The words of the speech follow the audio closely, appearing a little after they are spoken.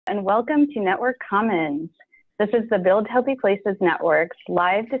and welcome to Network Commons. This is the Build Healthy Places Network's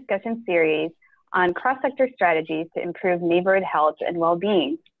live discussion series on cross-sector strategies to improve neighborhood health and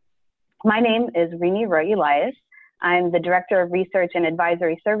well-being. My name is Renee Roy Elias. I'm the Director of Research and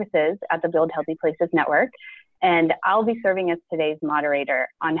Advisory Services at the Build Healthy Places Network, and I'll be serving as today's moderator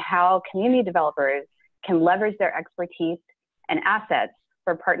on how community developers can leverage their expertise and assets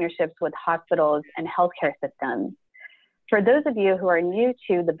for partnerships with hospitals and healthcare systems. For those of you who are new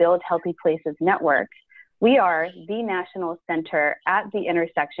to the Build Healthy Places Network, we are the national center at the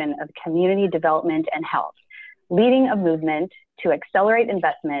intersection of community development and health, leading a movement to accelerate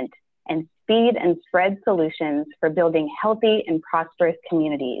investment and speed and spread solutions for building healthy and prosperous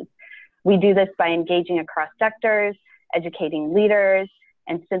communities. We do this by engaging across sectors, educating leaders,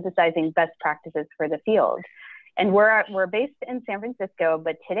 and synthesizing best practices for the field. And we're based in San Francisco,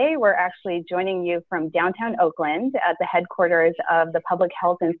 but today we're actually joining you from downtown Oakland at the headquarters of the Public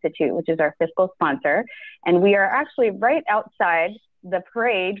Health Institute, which is our fiscal sponsor. And we are actually right outside the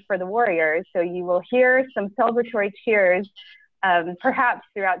parade for the Warriors. So you will hear some celebratory cheers perhaps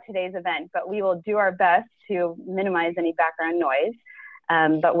throughout today's event, but we will do our best to minimize any background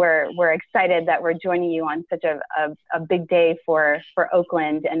noise. But we're excited that we're joining you on such a big day for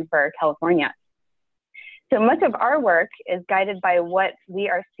Oakland and for California. So much of our work is guided by what we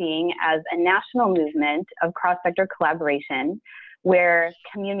are seeing as a national movement of cross-sector collaboration, where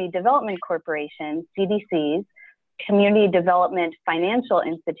community development corporations, CDCs, community development financial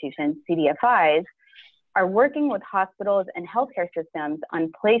institutions, CDFIs, are working with hospitals and healthcare systems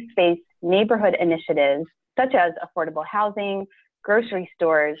on place-based neighborhood initiatives, such as affordable housing, grocery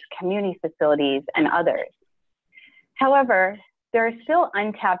stores, community facilities, and others. However, there are still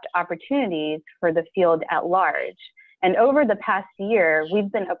untapped opportunities for the field at large. And over the past year, we've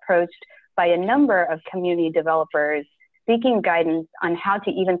been approached by a number of community developers seeking guidance on how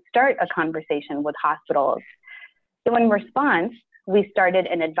to even start a conversation with hospitals. So in response, we started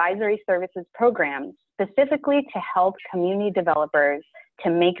an advisory services program specifically to help community developers to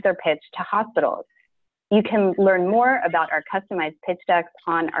make their pitch to hospitals. You can learn more about our customized pitch decks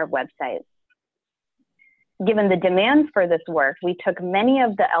on our website. Given the demand for this work, we took many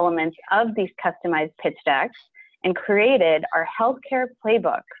of the elements of these customized pitch decks and created our healthcare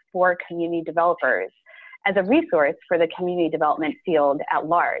playbook for community developers as a resource for the community development field at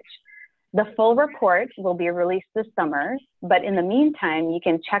large. The full report will be released this summer, but in the meantime, you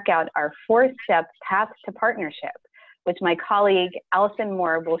can check out our 4-step path to partnership, which my colleague Alison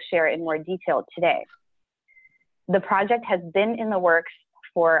Moore will share in more detail today. The project has been in the works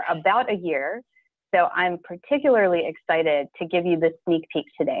for about a year, so I'm particularly excited to give you this sneak peek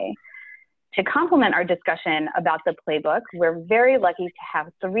today. To complement our discussion about the playbook, we're very lucky to have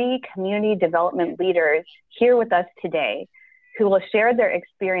 3 community development leaders here with us today who will share their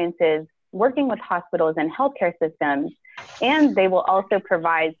experiences working with hospitals and healthcare systems, and they will also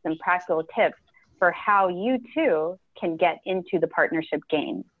provide some practical tips for how you too can get into the partnership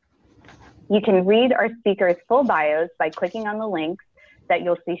game. You can read our speakers' full bios by clicking on the links that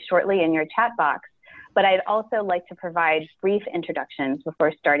you'll see shortly in your chat box, but I'd also like to provide brief introductions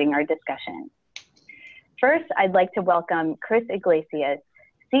before starting our discussion. First, I'd like to welcome Chris Iglesias,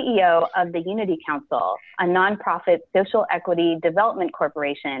 CEO of the Unity Council, a nonprofit social equity development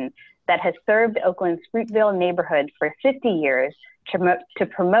corporation that has served Oakland's Fruitvale neighborhood for 50 years to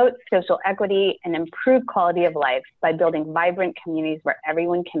promote social equity and improve quality of life by building vibrant communities where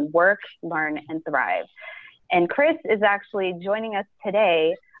everyone can work, learn, and thrive. And Chris is actually joining us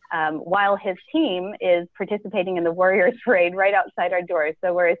today while his team is participating in the Warriors Parade right outside our doors.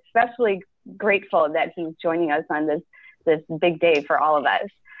 So we're especially grateful that he's joining us on this big day for all of us.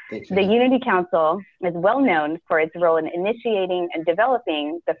 The Unity Council is well known for its role in initiating and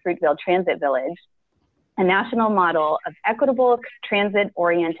developing the Fruitvale Transit Village, a national model of equitable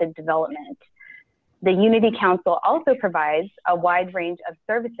transit-oriented development. The Unity Council also provides a wide range of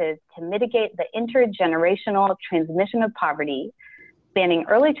services to mitigate the intergenerational transmission of poverty, spanning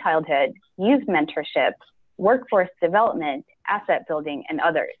early childhood, youth mentorship, workforce development, asset building, and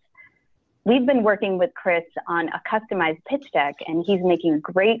others. We've been working with Chris on a customized pitch deck, and he's making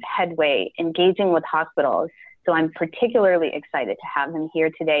great headway engaging with hospitals. So I'm particularly excited to have him here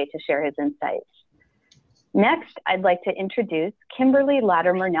today to share his insights. Next, I'd like to introduce Kimberly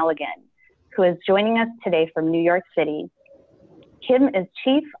Latimer-Nelligan, who is joining us today from New York City. Kim is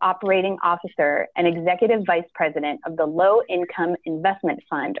Chief Operating Officer and Executive Vice President of the Low Income Investment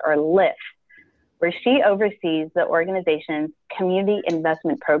Fund, or LIIF, where she oversees the organization's community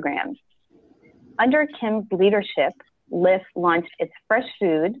investment programs. Under Kim's leadership, LIIF launched its Fresh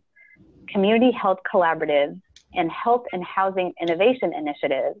Food, Community Health Collaborative, and health and housing innovation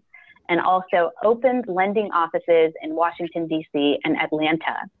initiatives, and also opened lending offices in Washington, D.C. and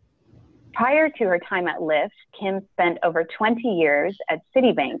Atlanta. Prior to her time at LIIF, Kim spent over 20 years at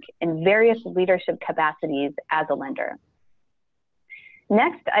Citibank in various leadership capacities as a lender.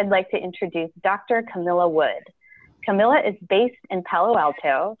 Next, I'd like to introduce Dr. Kamillah Wood. Kamillah is based in Palo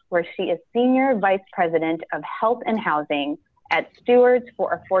Alto, where she is Senior Vice President of Health and Housing at Stewards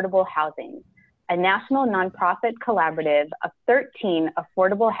for Affordable Housing, a national nonprofit collaborative of 13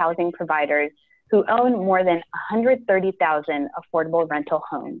 affordable housing providers who own more than 130,000 affordable rental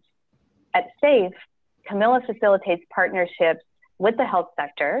homes. At SAHF, Kamillah facilitates partnerships with the health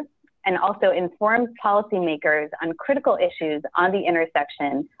sector and also informs policymakers on critical issues on the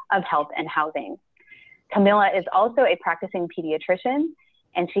intersection of health and housing. Kamillah is also a practicing pediatrician,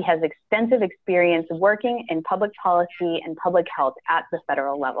 and she has extensive experience working in public policy and public health at the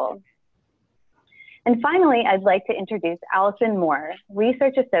federal level. And finally, I'd like to introduce Alison Moore,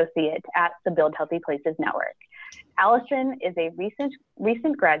 Research Associate at the Build Healthy Places Network. Alison is a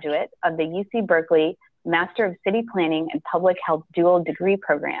recent graduate of the UC Berkeley Master of City Planning and Public Health Dual Degree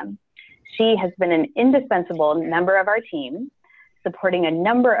Program. She has been an indispensable member of our team, supporting a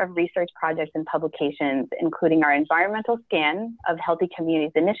number of research projects and publications, including our environmental scan of Healthy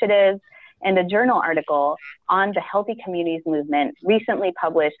Communities initiatives and a journal article on the Healthy Communities movement recently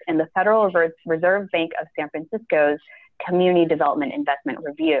published in the Federal Reserve Bank of San Francisco's Community Development Investment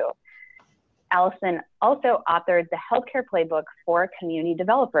Review. Alison also authored the Healthcare Playbook for Community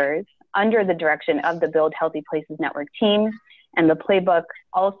Developers under the direction of the Build Healthy Places Network team, and the playbook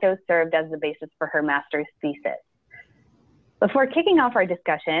also served as the basis for her master's thesis. Before kicking off our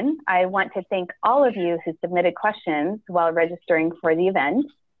discussion, I want to thank all of you who submitted questions while registering for the event.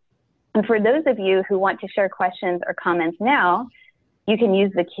 And for those of you who want to share questions or comments now, you can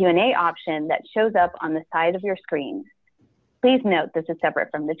use the Q&A option that shows up on the side of your screen. Please note this is separate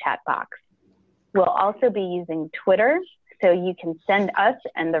from the chat box. We'll also be using Twitter, so you can send us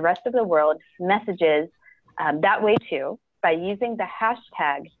and the rest of the world messages that way too, by using the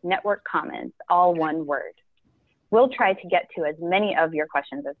hashtag network comments, all one word. We'll try to get to as many of your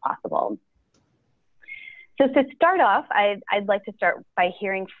questions as possible. So to start off, I'd like to start by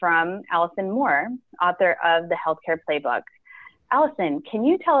hearing from Alison Moore, author of the Healthcare Playbook. Alison, can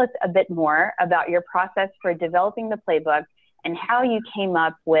you tell us a bit more about your process for developing the playbook and how you came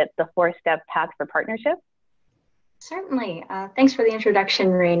up with the 4-step path for partnership? Certainly. Thanks for the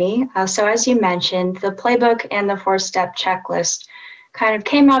introduction, Renee. So as you mentioned, the playbook and the 4-step checklist kind of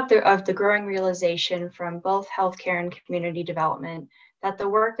came out of the growing realization from both healthcare and community development that the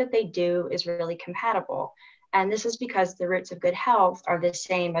work that they do is really compatible. And this is because the roots of good health are the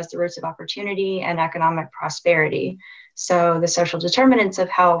same as the roots of opportunity and economic prosperity. So the social determinants of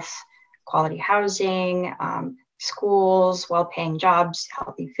health, quality housing, schools, well-paying jobs,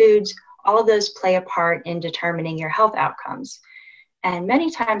 healthy foods, all of those play a part in determining your health outcomes. And many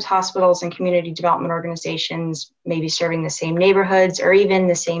times hospitals and community development organizations may be serving the same neighborhoods or even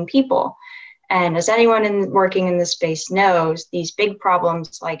the same people. And as anyone working in this space knows, these big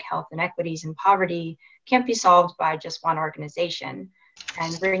problems like health inequities and poverty can't be solved by just one organization.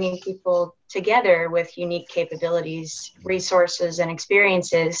 And bringing people together with unique capabilities, resources, and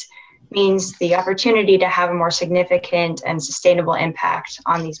experiences means the opportunity to have a more significant and sustainable impact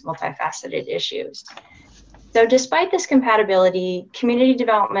on these multifaceted issues. So despite this compatibility, community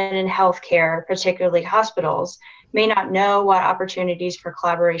development and healthcare, particularly hospitals, may not know what opportunities for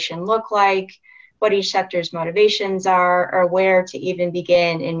collaboration look like, what each sector's motivations are, or where to even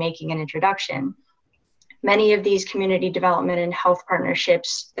begin in making an introduction. Many of these community development and health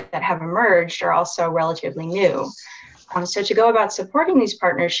partnerships that have emerged are also relatively new. So to go about supporting these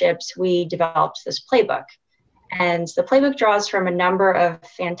partnerships, we developed this playbook. And the playbook draws from a number of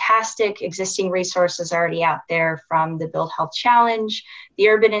fantastic existing resources already out there, from the Build Health Challenge, the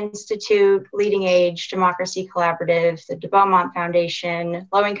Urban Institute, Leading Age, Democracy Collaborative, the De Beaumont Foundation,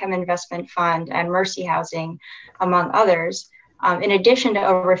 Low Income Investment Fund, and Mercy Housing, among others, in addition to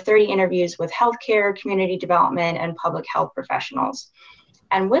over 30 interviews with healthcare, community development, and public health professionals.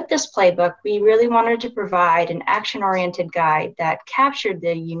 And with this playbook, we really wanted to provide an action-oriented guide that captured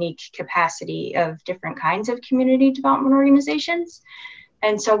the unique capacity of different kinds of community development organizations.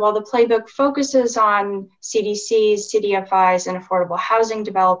 And so while the playbook focuses on CDCs, CDFIs, and affordable housing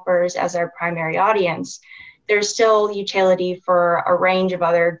developers as our primary audience, there's still utility for a range of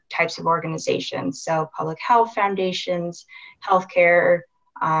other types of organizations. So public health foundations, healthcare.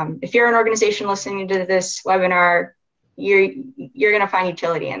 If you're an organization listening to this webinar, you're going to find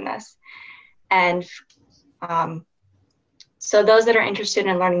utility in this. And So those that are interested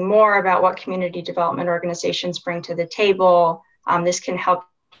in learning more about what community development organizations bring to the table, this can help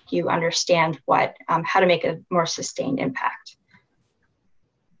you understand how to make a more sustained impact.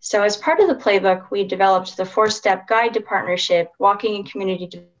 So as part of the playbook, we developed the 4-step guide to partnership, walking a community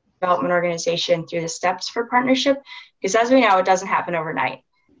development organization through the steps for partnership, because as we know, it doesn't happen overnight.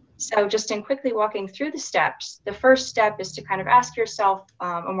 So just in quickly walking through the steps, the first step is to kind of ask yourself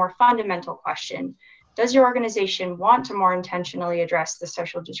a more fundamental question. Does your organization want to more intentionally address the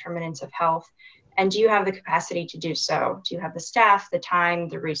social determinants of health? And do you have the capacity to do so? Do you have the staff, the time,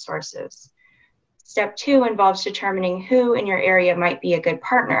 the resources? Step 2 involves determining who in your area might be a good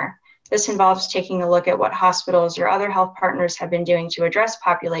partner. This involves taking a look at what hospitals or other health partners have been doing to address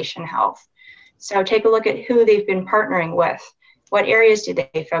population health. So take a look at who they've been partnering with. What areas do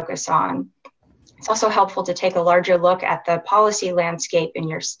they focus on? It's also helpful to take a larger look at the policy landscape in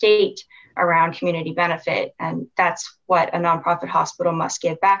your state around community benefit. And that's what a nonprofit hospital must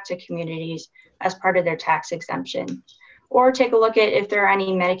give back to communities as part of their tax exemption. Or take a look at if there are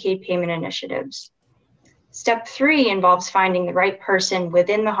any Medicaid payment initiatives. Step 3 involves finding the right person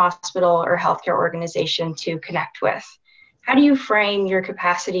within the hospital or healthcare organization to connect with. How do you frame your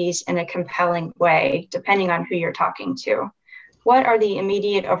capacities in a compelling way, depending on who you're talking to? What are the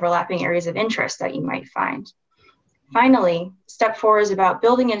immediate overlapping areas of interest that you might find? Finally, step 4 is about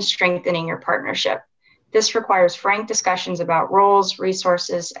building and strengthening your partnership. This requires frank discussions about roles,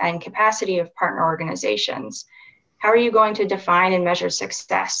 resources, and capacity of partner organizations. How are you going to define and measure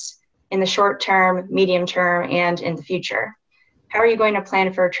success in the short term, medium term, and in the future? How are you going to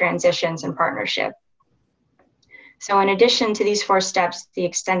plan for transitions and partnership? So in addition to these 4 steps, the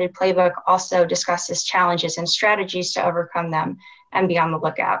extended playbook also discusses challenges and strategies to overcome them and be on the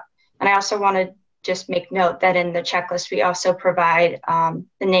lookout. And I also want to just make note that in the checklist, we also provide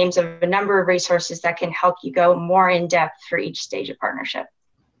the names of a number of resources that can help you go more in depth for each stage of partnership.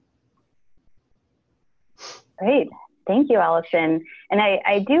 Great. Thank you, Alison. And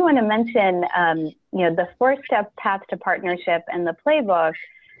I do want to mention, the 4-step path to partnership and the playbook,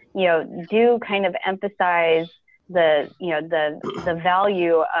 do kind of emphasize the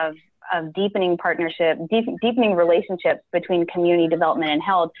value of deepening partnership, deepening relationships between community development and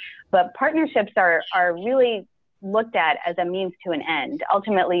health. But partnerships are really looked at as a means to an end.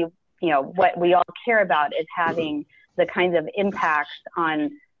 Ultimately, what we all care about is having the kinds of impacts on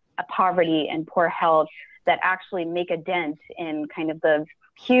poverty and poor health that actually make a dent in kind of the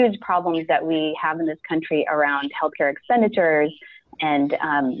huge problems that we have in this country around healthcare expenditures and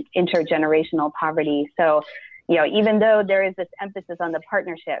intergenerational poverty. So, even though there is this emphasis on the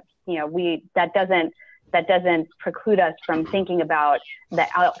partnerships, that doesn't preclude us from thinking about the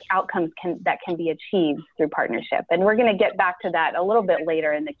outcomes that can be achieved through partnership. And we're going to get back to that a little bit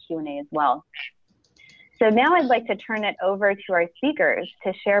later in the Q&A as well. So now I'd like to turn it over to our speakers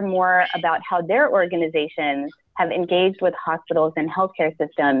to share more about how their organizations have engaged with hospitals and healthcare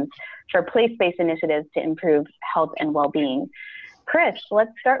systems for place-based initiatives to improve health and well-being. Chris,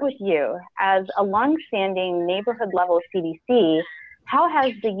 let's start with you. As a longstanding neighborhood-level CDC, how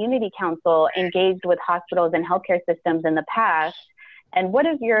has the Unity Council engaged with hospitals and healthcare systems in the past, and what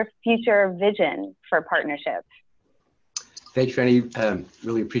is your future vision for partnerships? Thanks, Renee.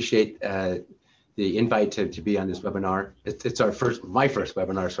 Really appreciate the invite to be on this webinar. It's my first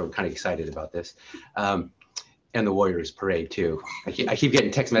webinar, so I'm kind of excited about this. And the Warriors Parade too. I keep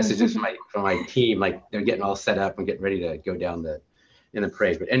getting text messages from my team, like they're getting all set up and getting ready to go down in the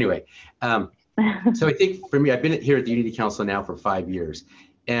parade. But anyway, so I think for me, I've been here at the Unity Council now for 5 years.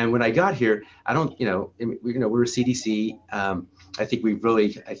 And when I got here, we're a CDC. I think we've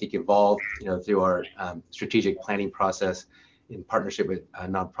really, evolved, through our strategic planning process in partnership with a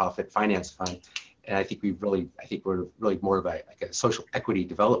nonprofit finance fund. And I think we're really more of a social equity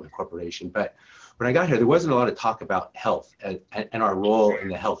development corporation. But when I got here, there wasn't a lot of talk about health and our role in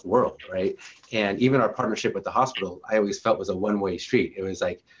the health world, right? And even our partnership with the hospital, I always felt was a one-way street. It was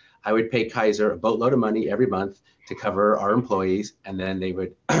like, I would pay Kaiser a boatload of money every month to cover our employees, and then they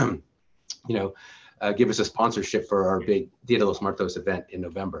would, give us a sponsorship for our big Dia de los Muertos event in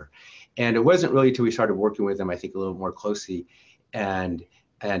November. And it wasn't really until we started working with them, I think, a little more closely and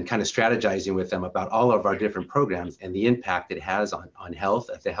kind of strategizing with them about all of our different programs and the impact it has on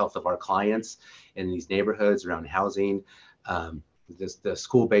health, the health of our clients in these neighborhoods around housing, the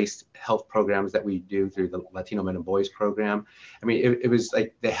school-based health programs that we do through the Latino Men and Boys program. I mean, it was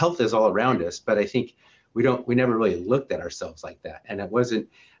like the health is all around us, but I think we never really looked at ourselves like that. And it wasn't,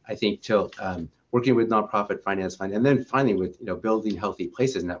 I think, till working with Nonprofit Finance Fund, and then finally with building Healthy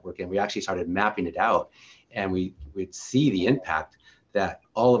Places Network, and we actually started mapping it out, and we would see the impact that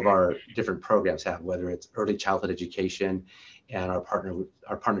all of our different programs have, whether it's early childhood education and our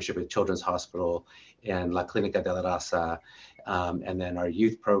partnership with Children's Hospital and La Clínica de la Raza, and then our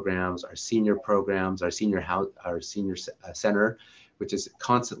youth programs, our senior programs, our senior center, which is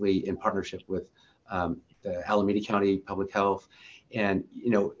constantly in partnership with the Alameda County Public Health. And,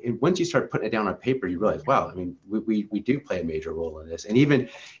 you know, once you start putting it down on paper, you realize, wow, I mean, we do play a major role in this. And even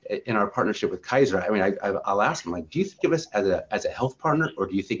in our partnership with Kaiser, I mean, I'll ask them, like, do you think of us as a health partner, or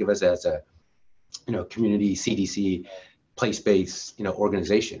do you think of us as a, you know, community CDC place-based, you know,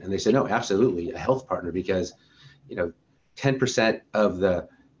 organization? And they said, no, absolutely a health partner, because, you know, 10% of the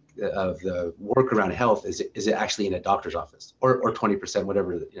work around health is actually in a doctor's office, or 20%,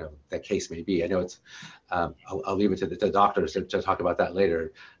 whatever, you know, that case may be. I know it's, I'll leave it to the doctors to talk about that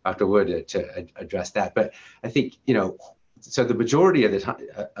later, Dr. Wood, to address that. But I think, you know, so the majority of the time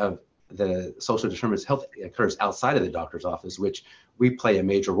of the social determinants of health occurs outside of the doctor's office, which we play a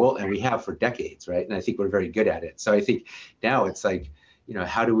major role, and we have for decades, right? And I think we're very good at it. So I think now it's like, you know,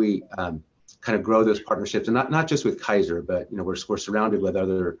 how do we kind of grow those partnerships, and not just with Kaiser, but, you know, we're surrounded with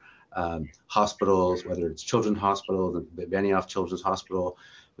other hospitals, whether it's Children's Hospital, the Benioff Children's Hospital,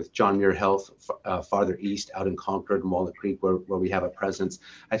 with John Muir Health farther east out in Concord and Walnut Creek, where we have a presence.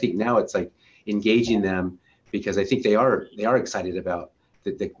 I think now it's like engaging them, because I think they are excited about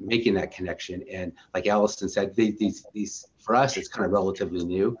making that connection. And like Alison said, these for us, it's kind of relatively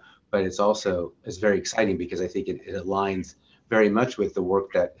new, but it's very exciting, because I think it aligns very much with the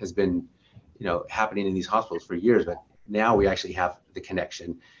work that has been, you know, happening in these hospitals for years. But now we actually have the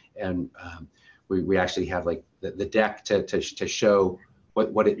connection, and we actually have like the deck to show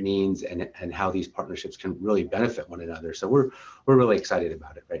what it means and how these partnerships can really benefit one another. So we're really excited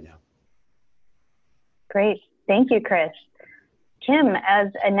about it right now. Great, thank you, Chris. Kim, as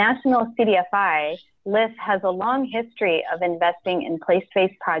a national CDFI, LIIF has a long history of investing in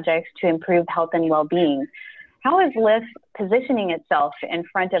place-based projects to improve health and well-being. How is LIIF positioning itself in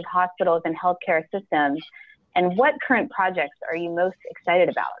front of hospitals and healthcare systems, and what current projects are you most excited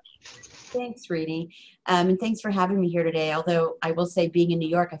about? Thanks, Renee, and thanks for having me here today. Although I will say, being in New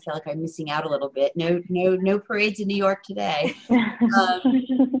York, I feel like I'm missing out a little bit. No parades in New York today.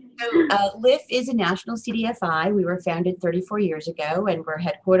 LIIF is a national CDFI. We were founded 34 years ago, and we're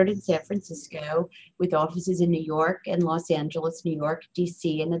headquartered in San Francisco, with offices in New York and Los Angeles, New York,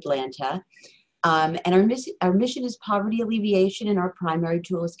 DC, and Atlanta. And our mission is poverty alleviation, and our primary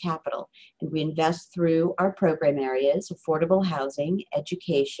tool is capital. And we invest through our program areas: affordable housing,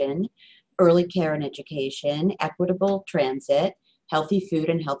 education, early care and education, equitable transit, healthy food,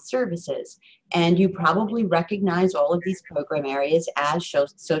 and health services. And you probably recognize all of these program areas as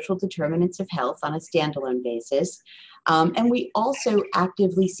social determinants of health on a standalone basis. And we also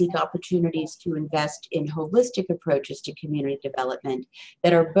actively seek opportunities to invest in holistic approaches to community development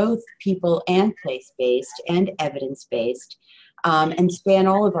that are both people and place-based and evidence-based, and span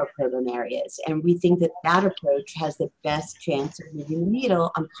all of our program areas. And we think that that approach has the best chance of moving the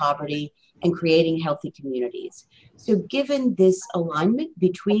needle on poverty and creating healthy communities. So given this alignment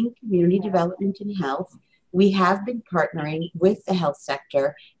between community development and health, we have been partnering with the health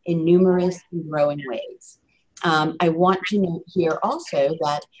sector in numerous and growing ways. I want to note here also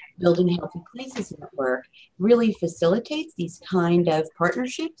that Building Healthy Places Network really facilitates these kind of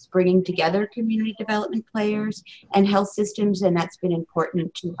partnerships, bringing together community development players and health systems, and that's been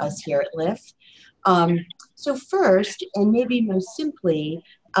important to us here at LIIF. So first, and maybe most simply,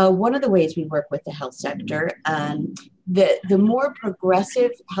 one of the ways we work with the health sector, the more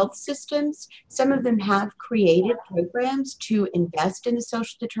progressive health systems, some of them have created programs to invest in the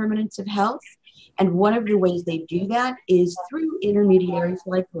social determinants of health. And one of the ways they do that is through intermediaries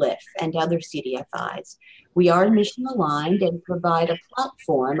like LIIF and other CDFIs. We are mission aligned and provide a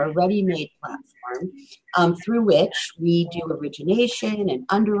platform, a ready-made platform, through which we do origination and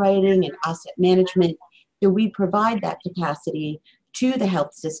underwriting and asset management. So we provide that capacity to the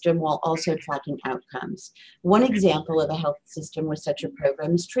health system while also tracking outcomes. One example of a health system with such a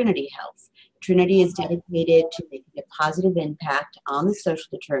program is Trinity Health. Trinity is dedicated to making a positive impact on the social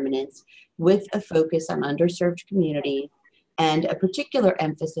determinants, with a focus on underserved communities and a particular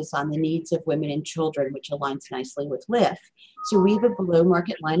emphasis on the needs of women and children, which aligns nicely with LIIF. So we have a below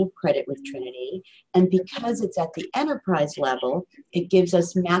market line of credit with Trinity, and because it's at the enterprise level, it gives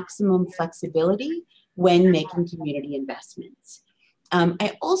us maximum flexibility when making community investments.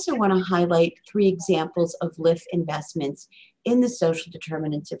 I also want to highlight 3 examples of LIIF investments in the social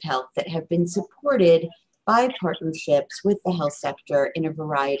determinants of health that have been supported by partnerships with the health sector in a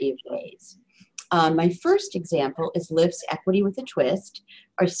variety of ways. My first example is LIIF's Equity with a Twist.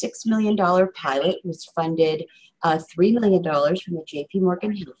 Our $6 million pilot was funded $3 million from the JP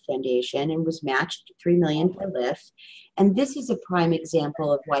Morgan Health Foundation and was matched $3 million by LIIF. And this is a prime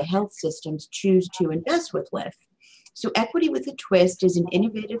example of why health systems choose to invest with LIIF. So Equity with a Twist is an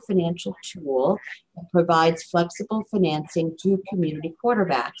innovative financial tool that provides flexible financing to community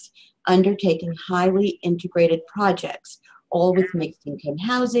quarterbacks undertaking highly integrated projects, all with mixed income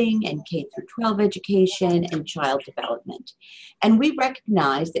housing and K-12 education and child development. And we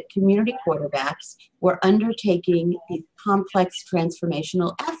recognize that community quarterbacks were undertaking these complex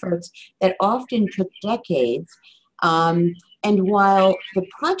transformational efforts that often took decades. And while the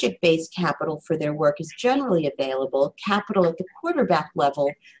project-based capital for their work is generally available, capital at the quarterback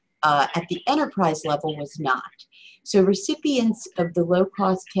level, at the enterprise level, was not. So recipients of the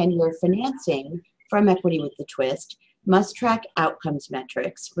low-cost 10-year financing from Equity with the Twist must track outcomes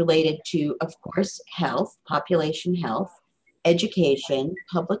metrics related to, of course, health, population health, education,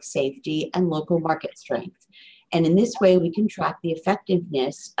 public safety, and local market strength. And in this way, we can track the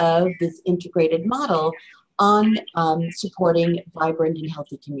effectiveness of this integrated model on supporting vibrant and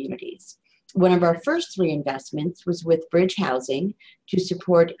healthy communities. One of our first 3 investments was with Bridge Housing to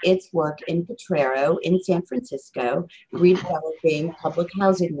support its work in Potrero in San Francisco, redeveloping public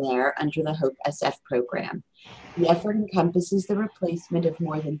housing there under the HOPE SF program. The effort encompasses the replacement of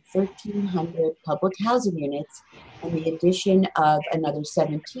more than 1,300 public housing units and the addition of another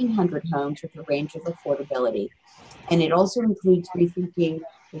 1,700 homes with a range of affordability. And it also includes rethinking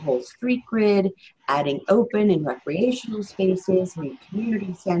the whole street grid, adding open and recreational spaces, new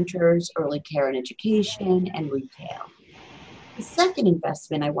community centers, early care and education, and retail. The second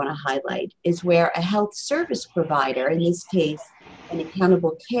investment I want to highlight is where a health service provider, in this case, an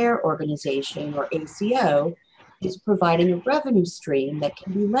accountable care organization or ACO, is providing a revenue stream that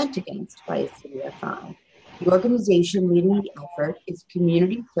can be lent against by a CDFI. The organization leading the effort is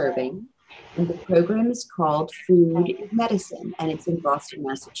Community Serving, and the program is called Food is Medicine, and it's in Boston,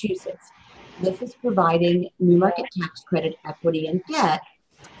 Massachusetts. LIIF is providing new market tax credit equity and debt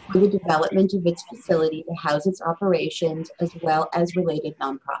for the development of its facility to house its operations as well as related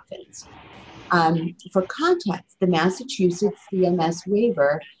nonprofits. For context, the Massachusetts CMS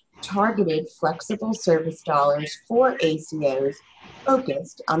waiver targeted flexible service dollars for ACOs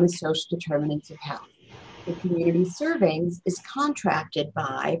focused on the social determinants of health. The Community Servings is contracted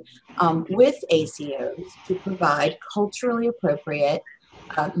with ACOs to provide culturally appropriate,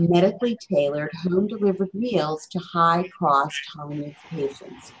 medically tailored, home-delivered meals to high-cost, high-needs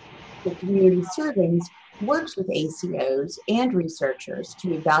patients. The Community Servings works with ACOs and researchers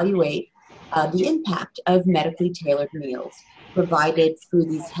to evaluate the impact of medically tailored meals provided through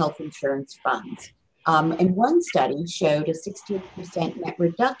these health insurance funds. And one study showed a 16% net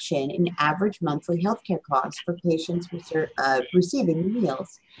reduction in average monthly healthcare costs for patients receiving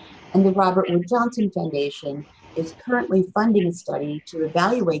meals. And the Robert Wood Johnson Foundation is currently funding a study to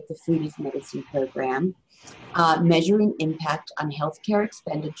evaluate the Food is Medicine program, measuring impact on healthcare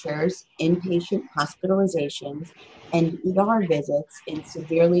expenditures, inpatient hospitalizations, and ER visits in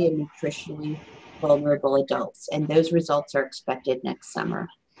severely and nutritionally vulnerable adults. And those results are expected next summer.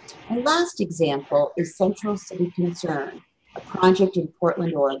 My last example is Central City Concern, a project in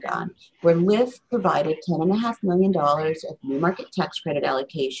Portland, Oregon, where LIIF provided $10.5 million of new market tax credit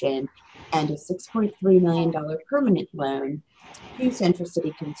allocation and a $6.3 million permanent loan to Central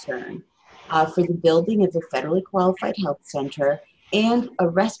City Concern for the building of a federally qualified health center and a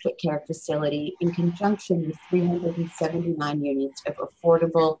respite care facility in conjunction with 379 units of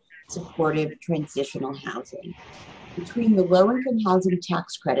affordable, supportive transitional housing. Between the low-income housing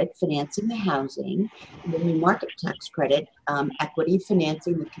tax credit financing the housing and the new market tax credit equity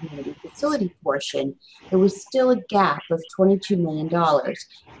financing the community facility portion, there was still a gap of $22 million,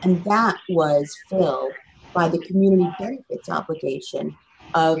 and that was filled by the community benefits obligation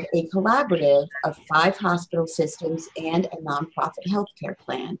of a collaborative of 5 hospital systems and a nonprofit healthcare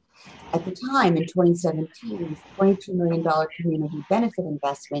plan. At the time, in 2017, this $22 million community benefit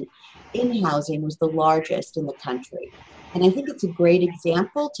investment in housing was the largest in the country. And I think it's a great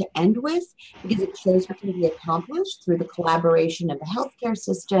example to end with because it shows what can be accomplished through the collaboration of the healthcare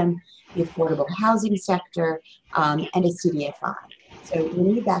system, the affordable housing sector, and a CDFI. So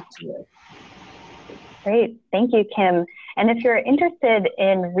Renee, back to you. Great, thank you, Kim. And if you're interested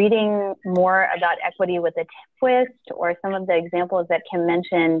in reading more about Equity with a Twist or some of the examples that Kim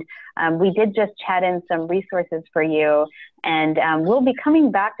mentioned, we did just chat in some resources for you. And we'll be coming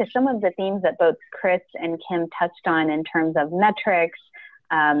back to some of the themes that both Chris and Kim touched on in terms of metrics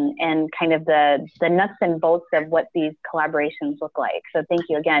and kind of the nuts and bolts of what these collaborations look like. So thank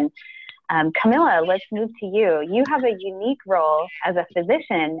you again. Kamillah, let's move to you. You have a unique role as a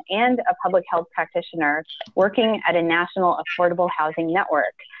physician and a public health practitioner working at a national affordable housing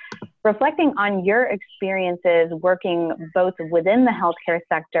network. Reflecting on your experiences working both within the healthcare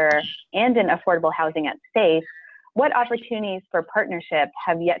sector and in affordable housing at SAHF, what opportunities for partnership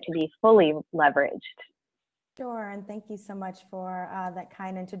have yet to be fully leveraged? Sure, and thank you so much for that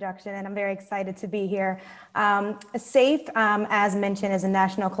kind introduction, and I'm very excited to be here. SAHF, as mentioned, is a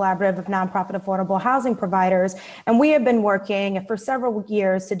national collaborative of nonprofit affordable housing providers, and we have been working for several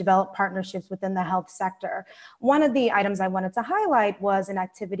years to develop partnerships within the health sector. One of the items I wanted to highlight was an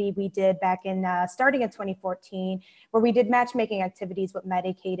activity we did back in, starting in 2014, where we did matchmaking activities with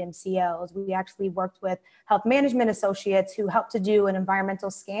Medicaid MCOs. We actually worked with health management associates who helped to do an environmental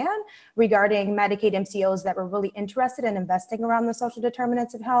scan regarding Medicaid MCOs that were really interested in investing around the social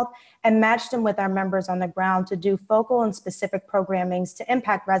determinants of health, and matched them with our members on the ground to do focal and specific programmings to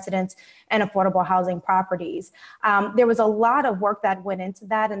impact residents and affordable housing properties. There was a lot of work that went into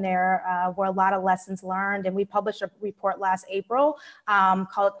that, and there were a lot of lessons learned, and we published a report last April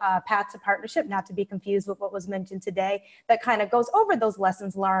called Path to Partnership, not to be confused with what was mentioned today, that kind of goes over those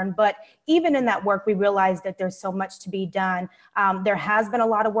lessons learned. But even in that work, we realized that there's so much to be done. There has been a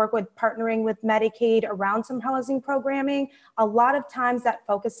lot of work with partnering with Medicaid around some housing programming. A lot of times that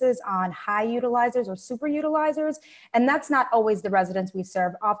focuses on high utilizers or super utilizers, and that's not always the residents we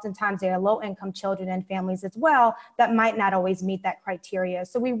serve. Oftentimes they are low income children and families as well that might not always meet that criteria.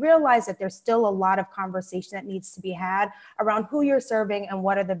 So we realize that there's still a lot of conversation that needs to be had around who you're serving and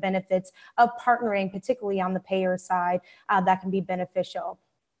what are the benefits of partnering, particularly on the payer side, that can be beneficial.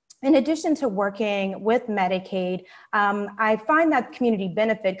 In addition to working with Medicaid, I find that community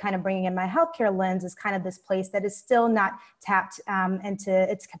benefit, kind of bringing in my healthcare lens, is kind of this place that is still not tapped into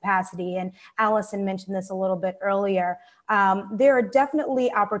its capacity. And Alison mentioned this a little bit earlier. There are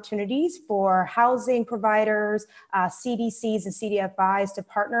definitely opportunities for housing providers, CDCs and CDFIs to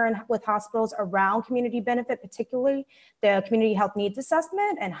partner with hospitals around community benefit, particularly the community health needs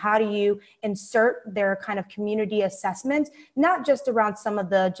assessment, and how do you insert their kind of community assessment, not just around some of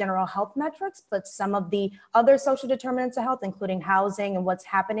the general health metrics, but some of the other social determinants of health, including housing and what's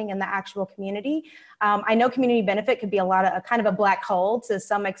happening in the actual community. I know community benefit could be a lot of kind of a black hole to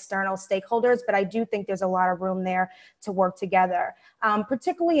some external stakeholders, but I do think there's a lot of room there to work together,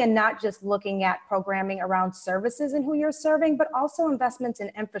 particularly in not just looking at programming around services and who you're serving, but also investments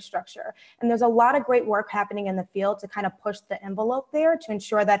in infrastructure. And there's a lot of great work happening in the field to kind of push the envelope there to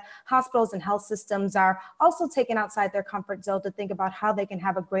ensure that hospitals and health systems are also taken outside their comfort zone to think about how they can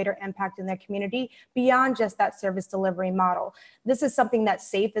have a greater impact in their community beyond just that service delivery model. This is something that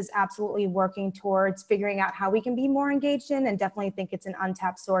SAHF is absolutely working towards figuring out how we can be more engaged in, and definitely think it's an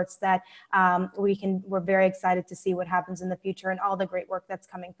untapped source that we're very excited to see what happens in the future and all the great work that's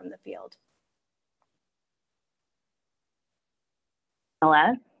coming from the field.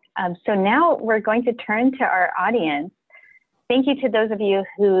 So now we're going to turn to our audience. Thank you to those of you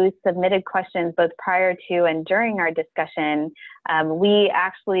who submitted questions both prior to and during our discussion. We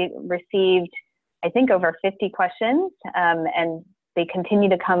actually received, I think, over 50 questions, and they continue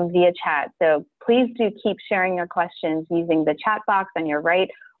to come via chat. So please do keep sharing your questions using the chat box on your right,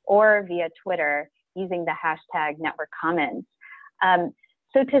 or via Twitter using the hashtag network comments.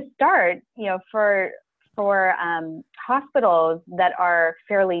 So to start, for hospitals that are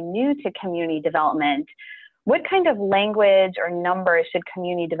fairly new to community development, what kind of language or numbers should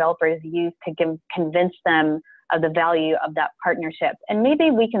community developers use to convince them of the value of that partnership? And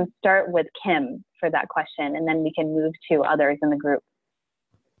maybe we can start with Kim for that question, and then we can move to others in the group.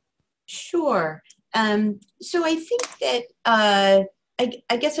 Sure. So I think that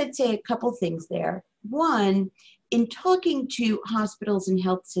I guess I'd say a couple things there. One, in talking to hospitals and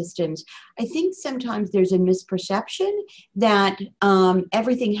health systems, I think sometimes there's a misperception that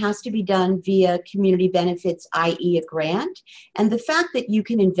everything has to be done via community benefits, i.e. a grant. And the fact that you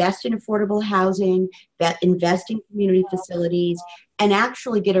can invest in affordable housing, that invest in community facilities, and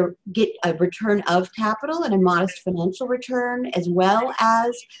actually get a return of capital and a modest financial return, as well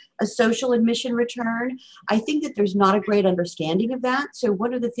as a social admission return. I think that there's not a great understanding of that. So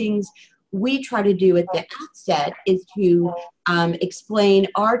one of the things we try to do at the outset is to explain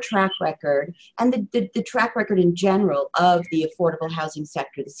our track record and the track record in general of the affordable housing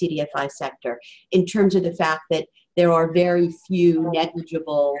sector, the CDFI sector, in terms of the fact that there are very few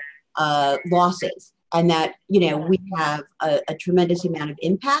negligible losses, and that we have a tremendous amount of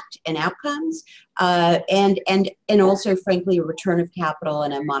impact and outcomes, and also, frankly, a return of capital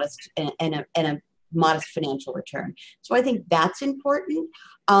and a modest and a modest financial return. So I think that's important.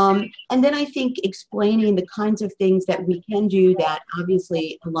 And then I think explaining the kinds of things that we can do that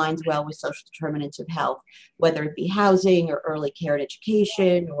obviously aligns well with social determinants of health, whether it be housing or early care and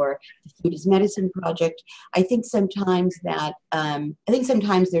education or the Food is Medicine project. I think sometimes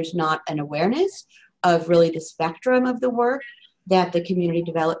there's not an awareness of really the spectrum of the work that the community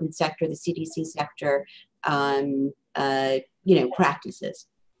development sector, the CDC sector, practices.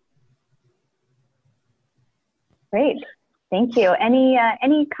 Great, thank you.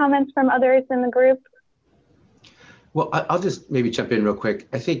 Any comments from others in the group? Well, I'll just maybe jump in real quick.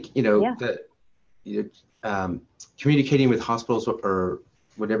 I think communicating with hospitals or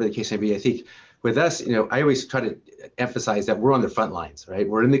whatever the case may be. I think with us, I always try to emphasize that we're on the front lines, right?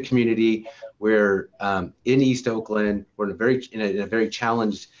 We're in the community. We're in East Oakland. We're in a very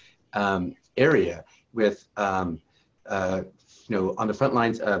challenged area with on the front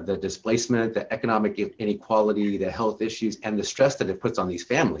lines of the displacement, the economic inequality, the health issues, and the stress that it puts on these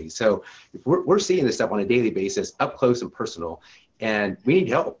families. So we're seeing this stuff on a daily basis, up close and personal, and we need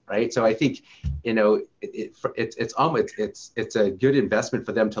help, right? So I think, it's a good investment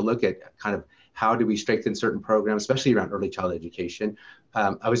for them to look at kind of how do we strengthen certain programs, especially around early child education.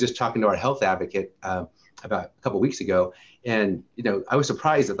 I was just talking to our health advocate about a couple of weeks ago, and I was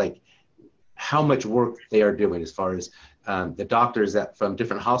surprised at how much work they are doing as far as the doctors from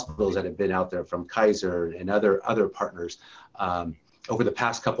different hospitals that have been out there, from Kaiser and other partners over the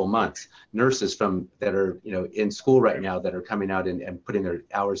past couple months, nurses that are in school right now that are coming out and putting their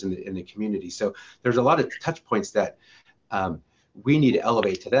hours in the community. So there's a lot of touch points that we need to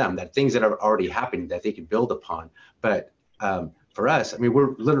elevate to them, that things that are already happening that they can build upon. But for us,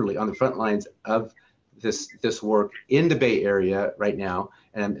 we're literally on the front lines of this work in the Bay Area right now,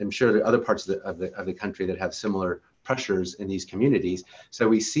 and I'm sure there are other parts of the country that have similar pressures in these communities. So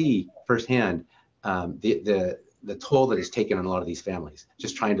we see firsthand the toll that is taken on a lot of these families,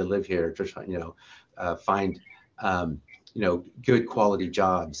 just trying to live here, just find good quality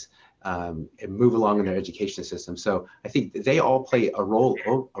jobs, and move along in their education system. So I think they all play a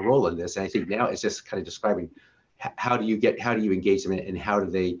role in this, and I think now it's just kind of describing how do you engage them, and how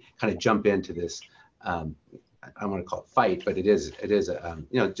do they kind of jump into this. I don't want to call it fight, but it is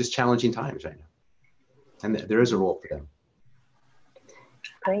just challenging times right now, and there is a role for them.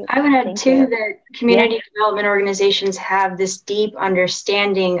 Great. I would add too that community development organizations have this deep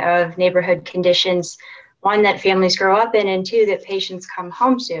understanding of neighborhood conditions, one that families grow up in, and two that patients come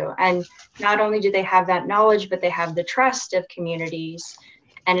home to. And not only do they have that knowledge, but they have the trust of communities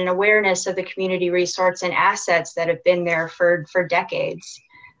and an awareness of the community resource and assets that have been there for decades.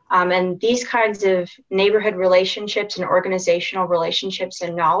 And these kinds of neighborhood relationships and organizational relationships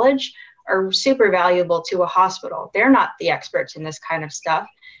and knowledge are super valuable to a hospital. They're not the experts in this kind of stuff.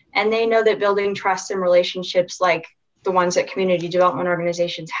 And they know that building trust and relationships like the ones that community development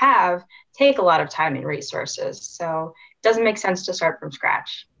organizations have take a lot of time and resources. So it doesn't make sense to start from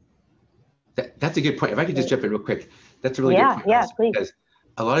scratch. That's a good point. If I could just jump in real quick, that's a really good point. Yeah, please. Because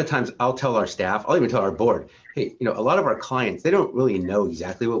a lot of times I'll tell our staff, I'll even tell our board, hey, a lot of our clients, they don't really know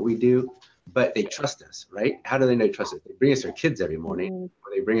exactly what we do, but they trust us, right? How do they know they trust us? They bring us their kids every morning,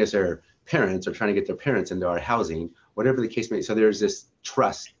 or they bring us their parents, or trying to get their parents into our housing, whatever the case may be. So there's this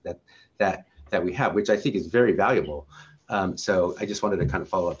trust that we have, which I think is very valuable. So I just wanted to kind of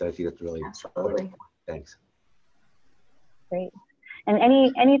follow up that. I think that's really absolutely. Thanks. Great. And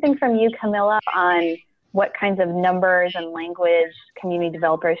anything from you, Kamillah, on what kinds of numbers and language community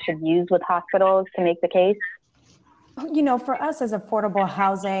developers should use with hospitals to make the case? For us as affordable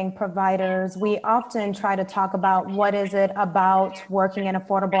housing providers, we often try to talk about what is it about working in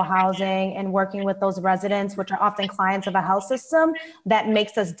affordable housing and working with those residents, which are often clients of a health system, that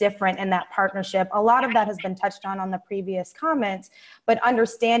makes us different in that partnership. A lot of that has been touched on the previous comments, but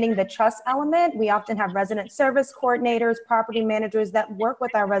understanding the trust element, we often have resident service coordinators, property managers that work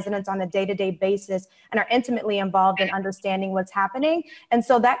with our residents on a day-to-day basis and are intimately involved in understanding what's happening. And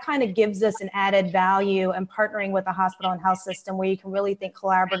so that kind of gives us an added value in partnering with a hospital and health system, where you can really think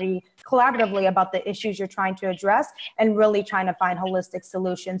collaboratively about the issues you're trying to address and really trying to find holistic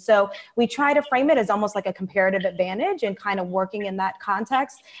solutions. So we try to frame it as almost like a comparative advantage and kind of working in that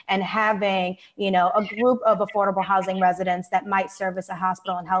context and having, a group of affordable housing residents that might service a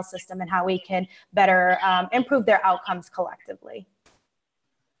hospital and health system, and how we can better improve their outcomes collectively.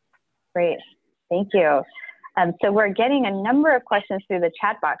 Great, thank you. So we're getting a number of questions through the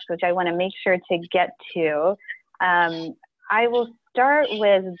chat box, which I want to make sure to get to. I will start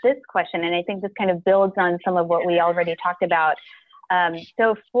with this question, and I think this kind of builds on some of what we already talked about.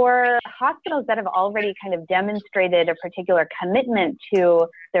 So for hospitals that have already kind of demonstrated a particular commitment to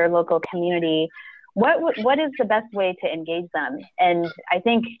their local community, what is the best way to engage them? And I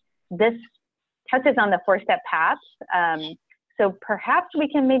think this touches on the 4-step path. So perhaps we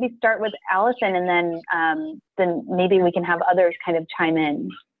can maybe start with Alison, and then maybe we can have others kind of chime in.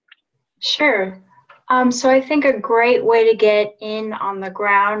 Sure. So I think a great way to get in on the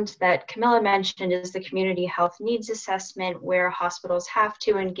ground that Kamillah mentioned is the community health needs assessment, where hospitals have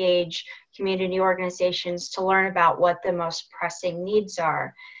to engage community organizations to learn about what the most pressing needs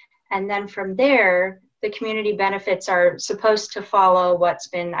are. And then from there, the community benefits are supposed to follow what's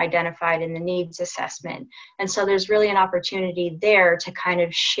been identified in the needs assessment. And so there's really an opportunity there to kind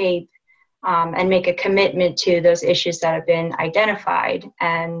of shape and make a commitment to those issues that have been identified.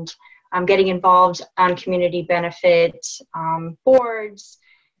 And getting involved on community benefit boards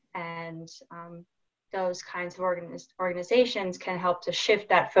and those kinds of organizations can help to shift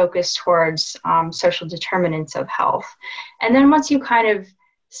that focus towards social determinants of health. And then once you kind of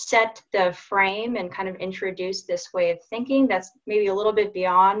set the frame and kind of introduce this way of thinking that's maybe a little bit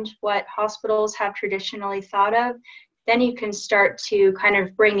beyond what hospitals have traditionally thought of, then you can start to kind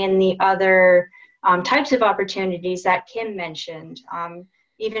of bring in the other types of opportunities that Kim mentioned,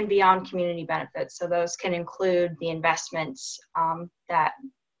 even beyond community benefits. So those can include the investments that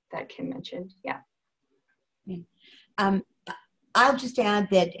Kim mentioned. Yeah. I'll just add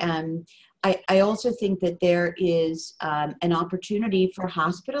that I also think that there is an opportunity for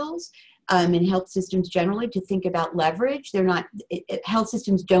hospitals and health systems generally to think about leverage. They're not, health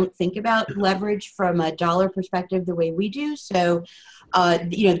systems don't think about leverage from a dollar perspective the way we do. So,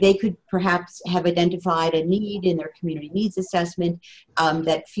 they could perhaps have identified a need in their community needs assessment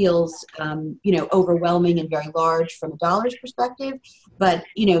that feels, overwhelming and very large from a dollar's perspective. But,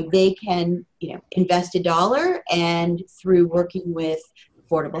 they can, invest $1 and through working with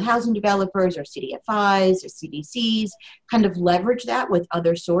affordable housing developers or CDFIs or CDCs, kind of leverage that with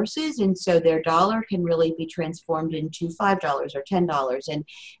other sources. And so their dollar can really be transformed into $5 or $10.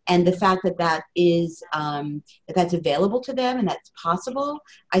 And the fact that that is, that's available to them and that's possible,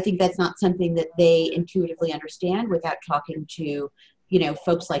 I think that's not something that they intuitively understand without talking to,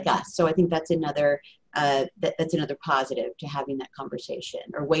 folks like us. So I think that's another, that's another positive to having that conversation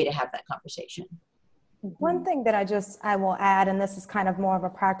or way to have that conversation. One thing that I will add, and this is kind of more of a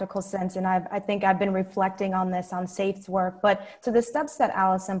practical sense, and I think I've been reflecting on this on SAHF's work, but to the steps that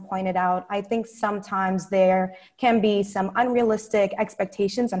Alison pointed out, I think sometimes there can be some unrealistic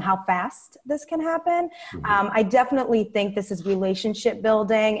expectations on how fast this can happen. I definitely think this is relationship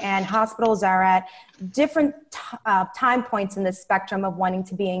building, and hospitals are at different time points in the spectrum of wanting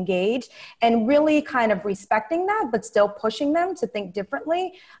to be engaged, and really kind of respecting that, but still pushing them to think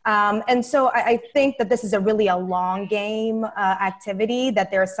differently. And so I think that this is a long game activity, that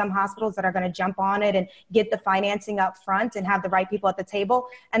there are some hospitals that are going to jump on it and get the financing up front and have the right people at the table.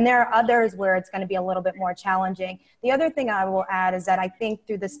 And there are others where it's going to be a little bit more challenging. The other thing I will add is that I think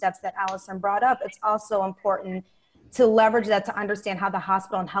through the steps that Alison brought up, it's also important to leverage that to understand how the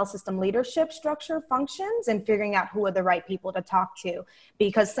hospital and health system leadership structure functions and figuring out who are the right people to talk to,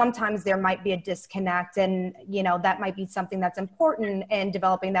 because sometimes there might be a disconnect, and that might be something that's important in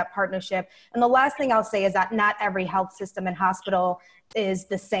developing that partnership. And the last thing I'll say is that not every health system and hospital is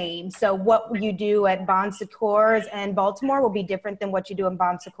the same. So what you do at Bon Secours and Baltimore will be different than what you do in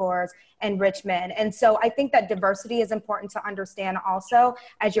Bon Secours and Richmond. And so I think that diversity is important to understand also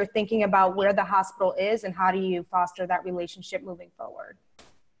as you're thinking about where the hospital is and how do you foster that relationship moving forward.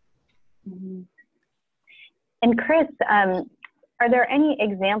 And Chris, are there any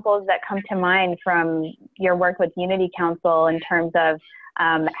examples that come to mind from your work with Unity Council in terms of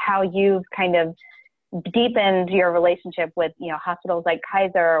how you've kind of deepened your relationship with hospitals like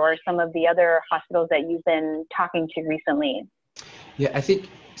Kaiser or some of the other hospitals that you've been talking to recently? Yeah, I think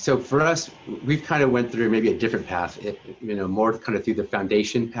so. For us, we've kind of went through maybe a different path, more kind of through the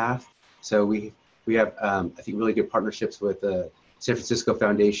foundation path. So we have I think really good partnerships with the San Francisco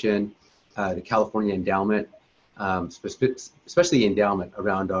Foundation, the California Endowment, especially the endowment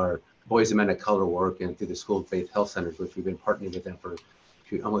around our Boys and Men of Color work, and through the School of Faith Health Centers, which we've been partnering with them for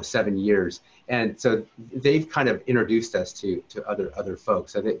almost 7 years. And so they've kind of introduced us to other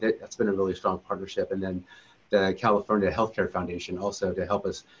folks. So that's been a really strong partnership. And then the California Healthcare Foundation also to help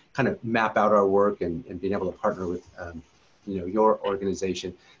us kind of map out our work and being able to partner with your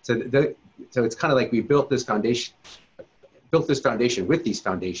organization. So it's kind of like we built this foundation with these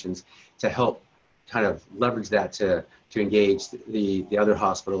foundations to help kind of leverage that to engage the other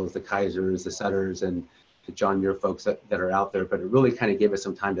hospitals, the Kaisers, the Sutters, and the John Muir folks that are out there. But it really kind of gave us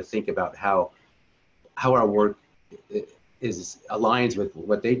some time to think about how our work aligns with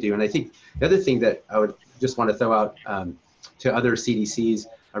what they do. And I think the other thing that I would just want to throw out to other CDCs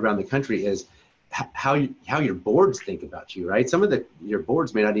around the country is how your boards think about you, right? Some of your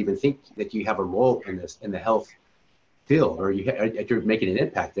boards may not even think that you have a role in the health field, or you're making an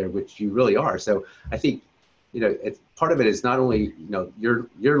impact there, which you really are. So I think, part of it is not only,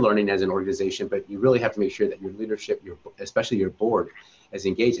 you're learning as an organization, but you really have to make sure that your leadership, especially your board, is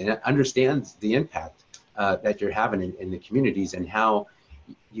engaged and understands the impact that you're having in the communities, and how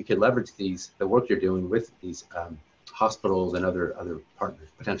you can leverage the work you're doing with these hospitals and other partners,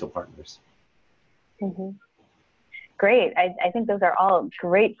 potential partners. Mm-hmm. Great. I think those are all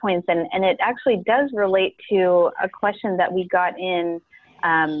great points, and it actually does relate to a question that we got in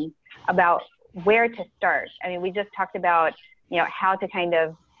about where to start. I mean, we just talked about, how to kind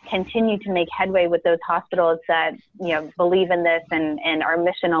of continue to make headway with those hospitals that, believe in this and are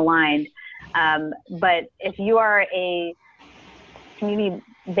mission aligned. But if you are a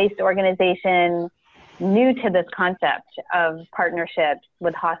community-based organization new to this concept of partnerships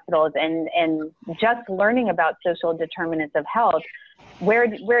with hospitals and just learning about social determinants of health, where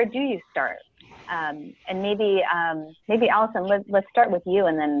do you start? And maybe Alison, let's start with you,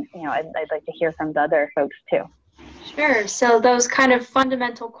 and then I'd like to hear from the other folks too. Sure. So those kind of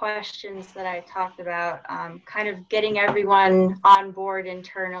fundamental questions that I talked about, kind of getting everyone on board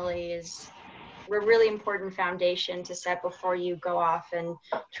internally is a really important foundation to set before you go off and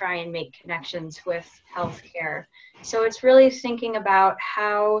try and make connections with healthcare. So it's really thinking about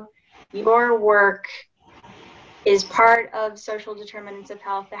how your work is part of social determinants of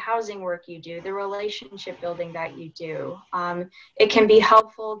health, the housing work you do, the relationship building that you do. It can be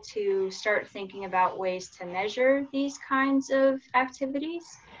helpful to start thinking about ways to measure these kinds of activities.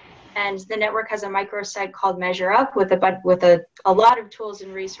 And the network has a microsite called Measure Up with a lot of tools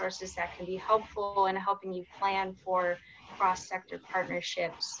and resources that can be helpful in helping you plan for cross-sector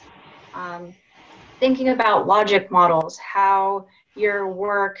partnerships. Thinking about logic models, how your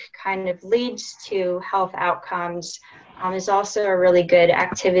work kind of leads to health outcomes, is also a really good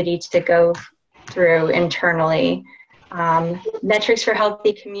activity to go through internally. Metrics for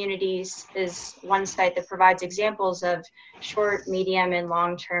Healthy Communities is one site that provides examples of short, medium, and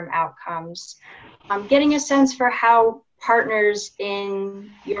long-term outcomes. Getting a sense for how partners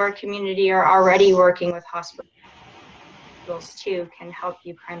in your community are already working with hospitals too can help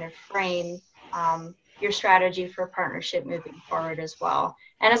you kind of frame your strategy for partnership moving forward as well.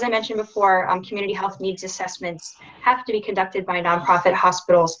 And as I mentioned before, community health needs assessments have to be conducted by nonprofit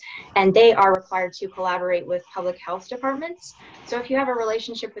hospitals, and they are required to collaborate with public health departments. So if you have a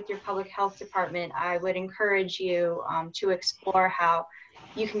relationship with your public health department, I would encourage you to explore how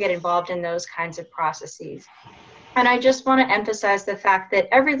you can get involved in those kinds of processes. And I just want to emphasize the fact that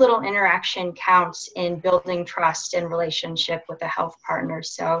every little interaction counts in building trust and relationship with a health partner.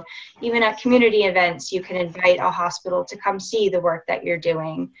 So even at community events, you can invite a hospital to come see the work that you're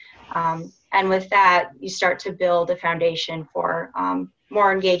doing. And with that, you start to build a foundation for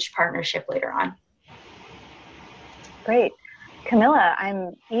more engaged partnership later on. Great. Kamillah,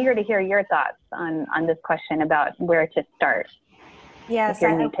 I'm eager to hear your thoughts on this question about where to start. Yes, if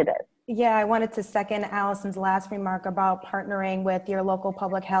you're new to this. Yeah, I wanted to second Alison's last remark about partnering with your local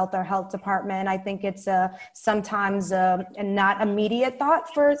public health or health department. I think it's sometimes a not immediate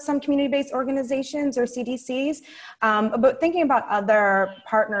thought for some community-based organizations or CDCs, but thinking about other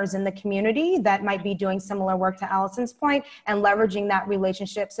partners in the community that might be doing similar work to Alison's point and leveraging that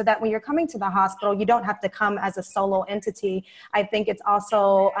relationship so that when you're coming to the hospital, you don't have to come as a solo entity. I think it's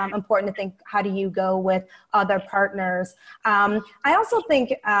also important to think, how do you go with other partners? I also think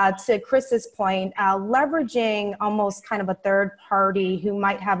to Chris's point, leveraging almost kind of a third party who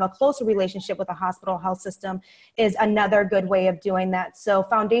might have a closer relationship with the hospital health system is another good way of doing that. So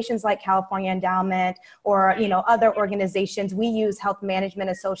foundations like California Endowment or other organizations, we use health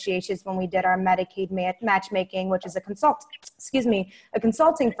management associations when we did our Medicaid matchmaking, which is a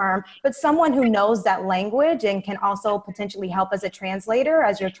consulting firm, but someone who knows that language and can also potentially help as a translator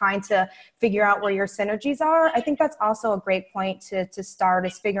as you're trying to figure out where your synergies are. I think that's also a great point to start,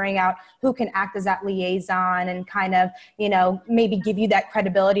 is figuring out who can act as that liaison and kind of, maybe give you that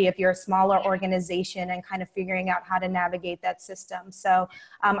credibility if you're a smaller organization, and kind of figuring out how to navigate that system. So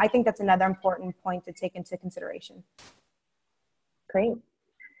I think that's another important point to take into consideration. Great.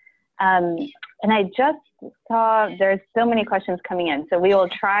 And I just saw there's so many questions coming in, so we will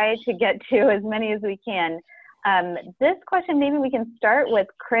try to get to as many as we can. This question, maybe we can start with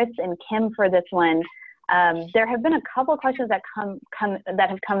Chris and Kim for this one. There have been a couple of questions that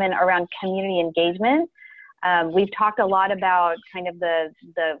have come in around community engagement. We've talked a lot about kind of the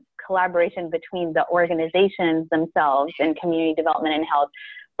collaboration between the organizations themselves in community development and health,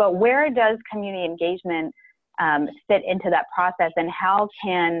 but where does community engagement fit into that process, and how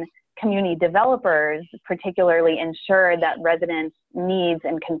can community developers particularly ensure that residents' needs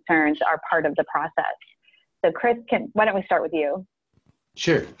and concerns are part of the process. So Chris, why don't we start with you?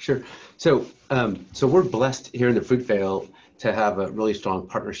 Sure. So, so we're blessed here in the Fruitvale to have a really strong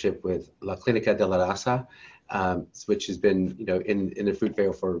partnership with La Clínica de la Raza, which has been, in the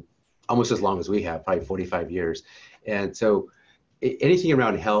Fruitvale for almost as long as we have, probably 45 years. And so anything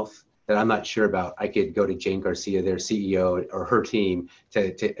around health that I'm not sure about, I could go to Jane Garcia, their CEO, or her team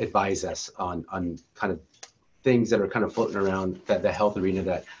to advise us on kind of things that are kind of floating around the health arena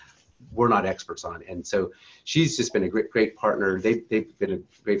that we're not experts on. And so she's just been a great partner. They've been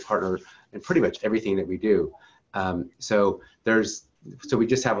a great partner in pretty much everything that we do. So we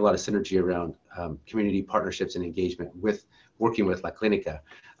just have a lot of synergy around community partnerships and engagement with working with La Clínica.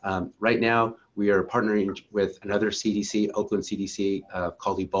 Right now, we are partnering with another CDC, Oakland CDC,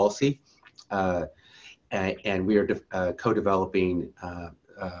 called EBALSI, and we are co-developing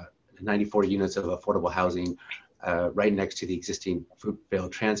 94 units of affordable housing right next to the existing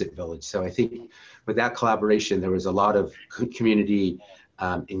Fruitvale Transit Village. So I think with that collaboration, there was a lot of community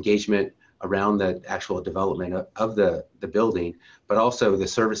engagement around the actual development of the building, but also the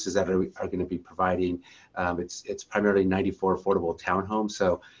services that are going to be providing. It's primarily 94 affordable townhomes,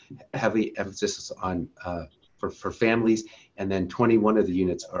 so heavy emphasis on for families, and then 21 of the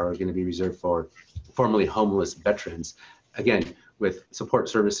units are going to be reserved for formerly homeless veterans, again, with support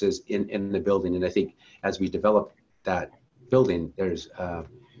services in the building. And I think as we develop that building,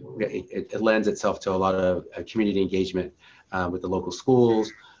 it lends itself to a lot of community engagement with the local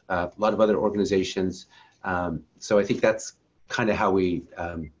schools, a lot of other organizations. So I think that's kind of how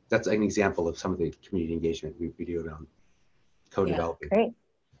that's an example of some of the community engagement we do around co-developing. Yeah,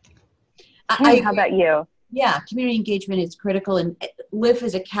 great. How about you? Yeah, community engagement is critical, and LIIF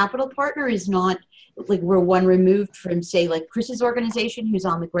as a capital partner is not like we're one removed from, say, like Chris's organization who's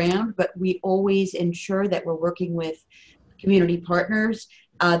on the ground, but we always ensure that we're working with community partners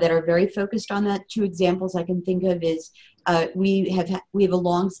that are very focused on that. Two examples I can think of is we have a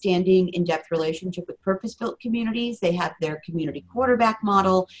long-standing in-depth relationship with purpose-built communities. They have their community quarterback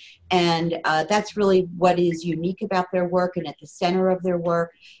model, and that's really what is unique about their work and at the center of their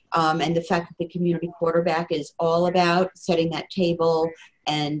work. And the fact that the community quarterback is all about setting that table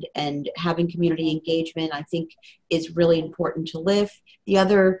and having community engagement, I think, is really important to LIIF. The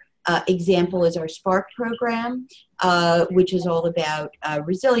other example is our Spark program, which is all about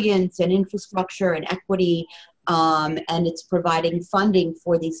resilience and infrastructure and equity. And it's providing funding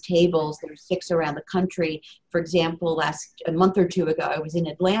for these tables. There's 6 around the country. For example, a month or two ago, I was in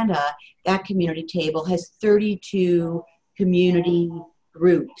Atlanta. That community table has 32 community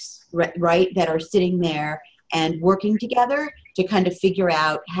groups, right, that are sitting there and working together to kind of figure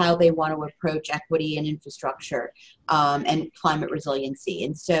out how they want to approach equity and infrastructure and climate resiliency.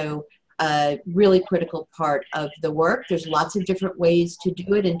 And so really critical part of the work. There's lots of different ways to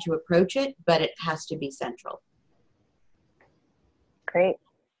do it and to approach it, but it has to be central. Great.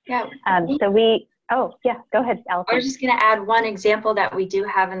 Yeah. Oh, yeah, go ahead, Alison. I was just going to add one example that we do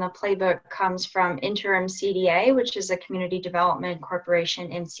have in the playbook comes from Interim CDA, which is a community development corporation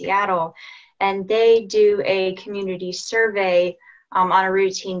in Seattle. And they do a community survey on a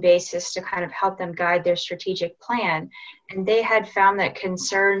routine basis to kind of help them guide their strategic plan. And they had found that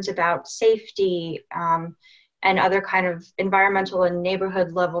concerns about safety and other kind of environmental and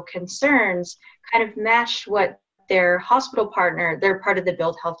neighborhood level concerns kind of matched what their hospital partner, they're part of the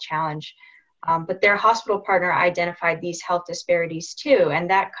Build Health Challenge, but their hospital partner identified these health disparities too. And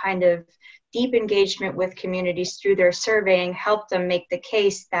that kind of deep engagement with communities through their surveying helped them make the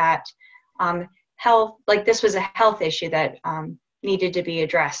case that health, like this was a health issue that needed to be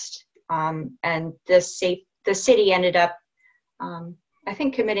addressed. And the city ended up, I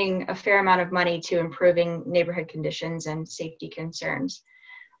think, committing a fair amount of money to improving neighborhood conditions and safety concerns.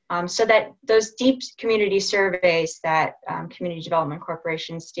 So that those deep community surveys that community development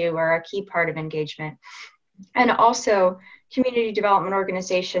corporations do are a key part of engagement. And also community development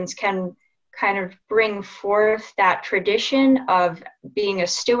organizations can kind of bring forth that tradition of being a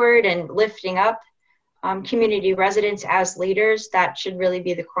steward and lifting up community residents as leaders. That should really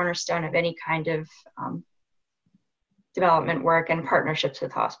be the cornerstone of any kind of development work and partnerships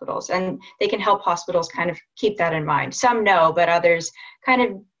with hospitals. And they can help hospitals kind of keep that in mind. Some know, but others kind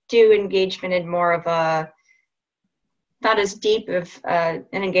of do engagement in more of a, not as deep of an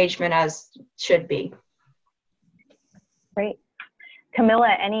engagement as should be. Great.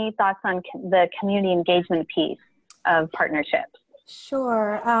 Kamillah, any thoughts on the community engagement piece of partnerships?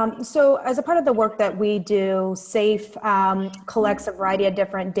 Sure. So as a part of the work that we do, SAHF collects a variety of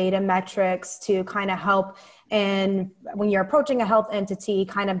different data metrics to kind of help And when you're approaching a health entity,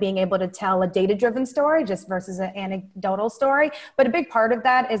 kind of being able to tell a data-driven story just versus an anecdotal story. But a big part of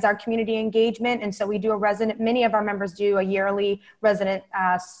that is our community engagement. And so we do many of our members do a yearly resident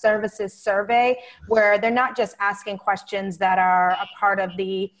services survey where they're not just asking questions that are a part of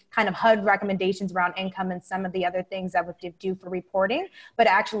the kind of HUD recommendations around income and some of the other things that we do for reporting, but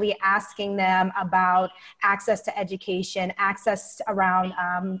actually asking them about access to education, access around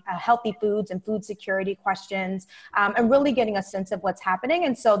healthy foods and food security questions, and really getting a sense of what's happening.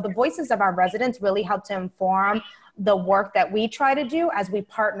 And so the voices of our residents really help to inform the work that we try to do as we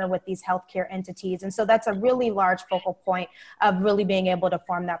partner with these healthcare entities. And so that's a really large focal point of really being able to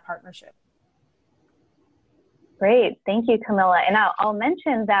form that partnership. Great, thank you, Kamillah. And I'll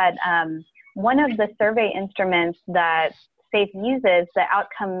mention that one of the survey instruments that SAHF uses, the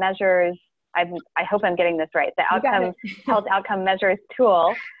outcome measures, I hope I'm getting this right, the health outcome measures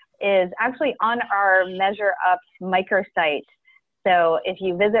tool is actually on our Measure Up microsite. So if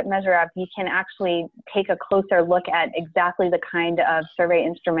you visit Measure Up, you can actually take a closer look at exactly the kind of survey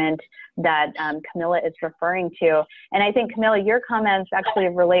instrument that Kamillah is referring to. And I think, Kamillah, your comments actually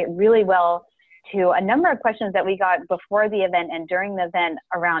relate really well to a number of questions that we got before the event and during the event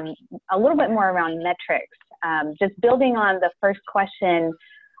around a little bit more around metrics. Just building on the first question,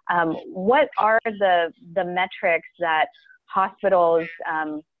 what are the metrics that hospitals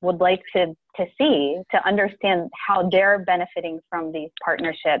would like to see to understand how they're benefiting from these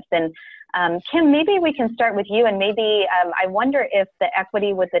partnerships? And Kim, maybe we can start with you, and maybe I wonder if the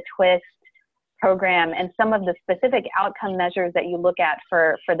Equity with a Twist program and some of the specific outcome measures that you look at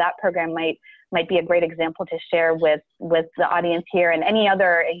for that program might be a great example to share with the audience here, and any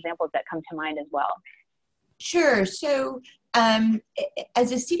other examples that come to mind as well. Sure. So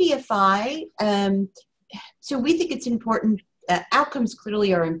as a CDFI, so we think it's important, outcomes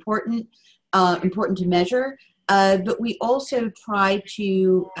clearly are important to measure, but we also try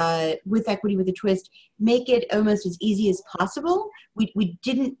to, with Equity with a Twist, make it almost as easy as possible. We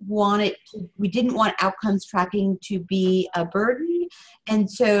didn't want outcomes tracking to be a burden, and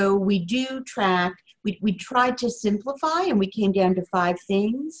so we do track. We tried to simplify, and we came down to 5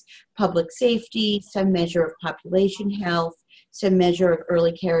 things: public safety, some measure of population health, some measure of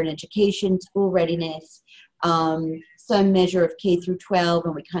early care and education, school readiness, some measure of K through 12,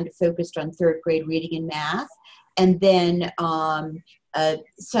 and we kind of focused on 3rd grade reading and math, and then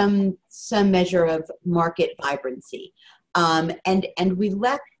some measure of market vibrancy. And we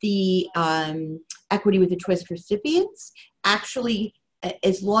let the Equity with a Twist recipients actually,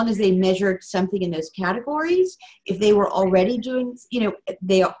 as long as they measured something in those categories, if they were already doing,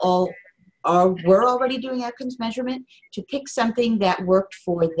 they all were already doing outcomes measurement, to pick something that worked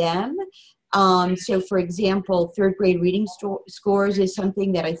for them. So for example, 3rd grade reading scores is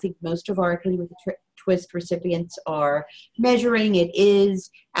something that I think most of our Equity with a Twist recipients are measuring. It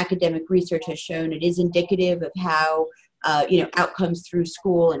is, academic research has shown, it is indicative of how, outcomes through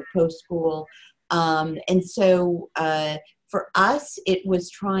school and post-school. And so for us, it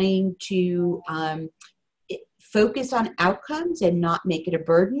was trying to focus on outcomes and not make it a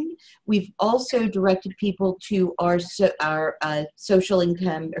burden. We've also directed people to our social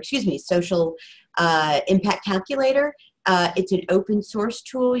impact calculator. It's an open source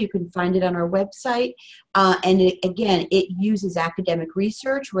tool. You can find it on our website. And it uses academic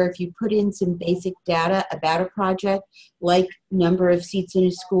research, where if you put in some basic data about a project, like number of seats in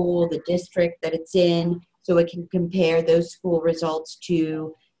a school, the district that it's in, so it can compare those school results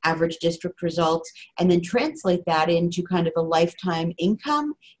to average district results, and then translate that into kind of a lifetime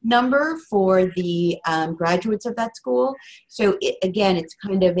income number for the graduates of that school. So it's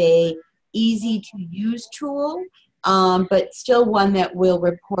kind of a easy to use tool, but still one that will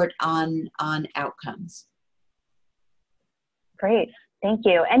report on outcomes. Great, thank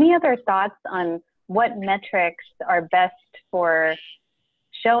you. Any other thoughts on what metrics are best for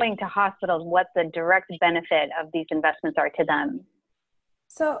showing to hospitals what the direct benefit of these investments are to them?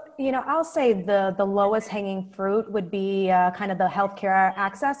 So, I'll say the lowest hanging fruit would be kind of the healthcare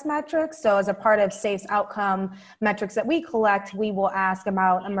access metrics. So as a part of SAHF's outcome metrics that we collect, we will ask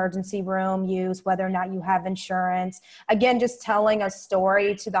about emergency room use, whether or not you have insurance. Again, just telling a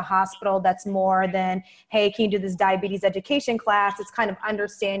story to the hospital that's more than, hey, can you do this diabetes education class? It's kind of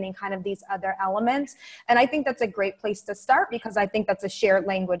understanding kind of these other elements. And I think that's a great place to start, because I think that's a shared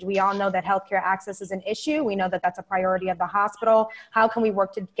language. We all know that healthcare access is an issue. We know that that's a priority of the hospital. How can we work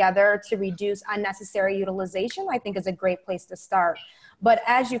together to reduce unnecessary utilization? I think is a great place to start. But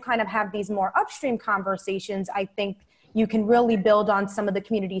as you kind of have these more upstream conversations, I think You can really build on some of the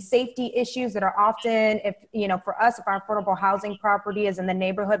community safety issues that are often, if, you know, for us, if our affordable housing property is in the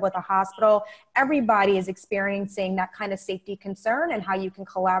neighborhood with a hospital, everybody is experiencing that kind of safety concern, and how you can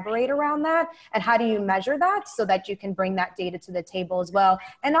collaborate around that, and how do you measure that so that you can bring that data to the table as well,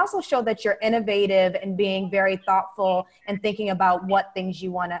 and also show that you're innovative and being very thoughtful and thinking about what things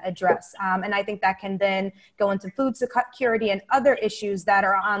you want to address. And I think that can then go into food security and other issues that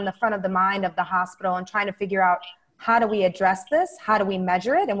are on the front of the mind of the hospital, and trying to figure out, how do we address this? How do we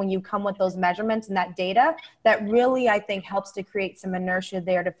measure it? And when you come with those measurements and that data, that really, I think, helps to create some inertia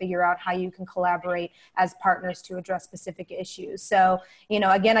there to figure out how you can collaborate as partners to address specific issues. So, you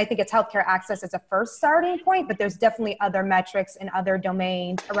know, again, I think it's healthcare access as a first starting point, but there's definitely other metrics and other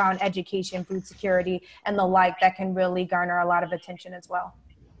domains around education, food security, and the like that can really garner a lot of attention as well.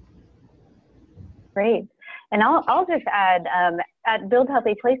 Great. And I'll just add, at Build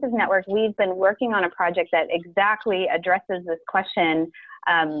Healthy Places Network, we've been working on a project that exactly addresses this question.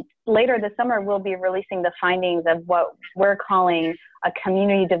 Later this summer, we'll be releasing the findings of what we're calling a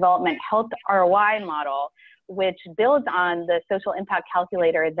community development health ROI model, which builds on the social impact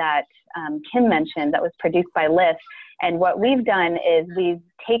calculator that Kim mentioned that was produced by LIIF. And what we've done is we've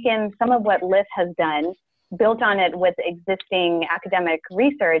taken some of what LIIF has done, built on it with existing academic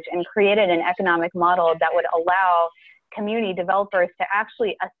research, and created an economic model that would allow community developers to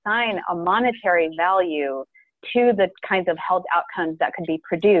actually assign a monetary value to the kinds of health outcomes that could be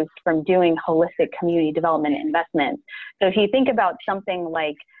produced from doing holistic community development investments. So if you think about something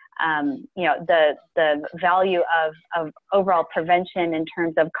like, you know, the value of overall prevention in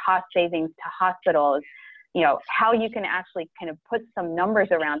terms of cost savings to hospitals, you know, how you can actually kind of put some numbers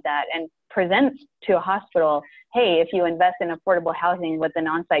around that and present to a hospital, hey, if you invest in affordable housing with an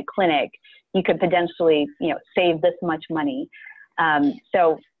on-site clinic, you could potentially, you know, save this much money.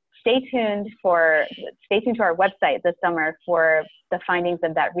 So stay tuned to our website this summer for the findings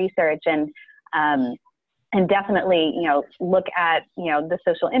of that research, and definitely, you know, look at, you know, the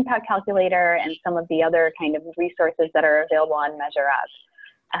social impact calculator and some of the other kind of resources that are available on Measure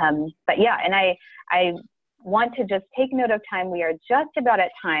Up. But yeah, and I want to just take note of time. We are just about at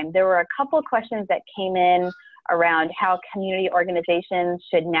time. There were a couple questions that came in around how community organizations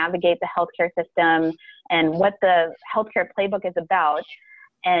should navigate the healthcare system and what the healthcare playbook is about.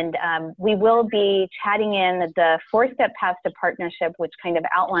 And we will be chatting in the 4-step path to partnership, which kind of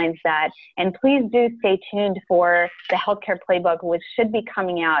outlines that. And please do stay tuned for the healthcare playbook, which should be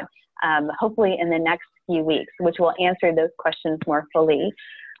coming out hopefully in the next few weeks, which will answer those questions more fully.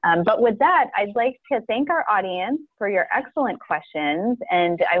 But with that, I'd like to thank our audience for your excellent questions.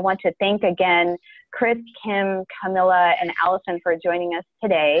 And I want to thank again, Chris, Kim, Kamillah, and Alison for joining us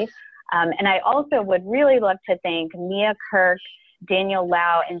today. And I also would really love to thank Mia Kirk, Daniel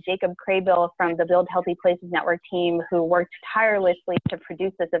Lau, and Jacob Craybill from the Build Healthy Places Network team, who worked tirelessly to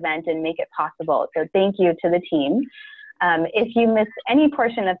produce this event and make it possible. So thank you to the team. If you missed any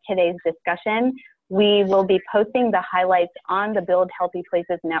portion of today's discussion, we will be posting the highlights on the Build Healthy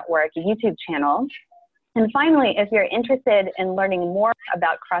Places Network YouTube channel. And finally, if you're interested in learning more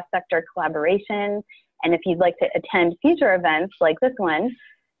about cross-sector collaboration, and if you'd like to attend future events like this one,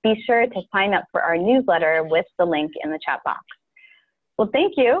 be sure to sign up for our newsletter with the link in the chat box. Well,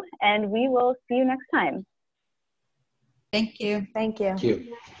 thank you, and we will see you next time. Thank you. Thank you. Thank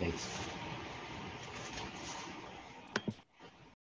you. Thanks.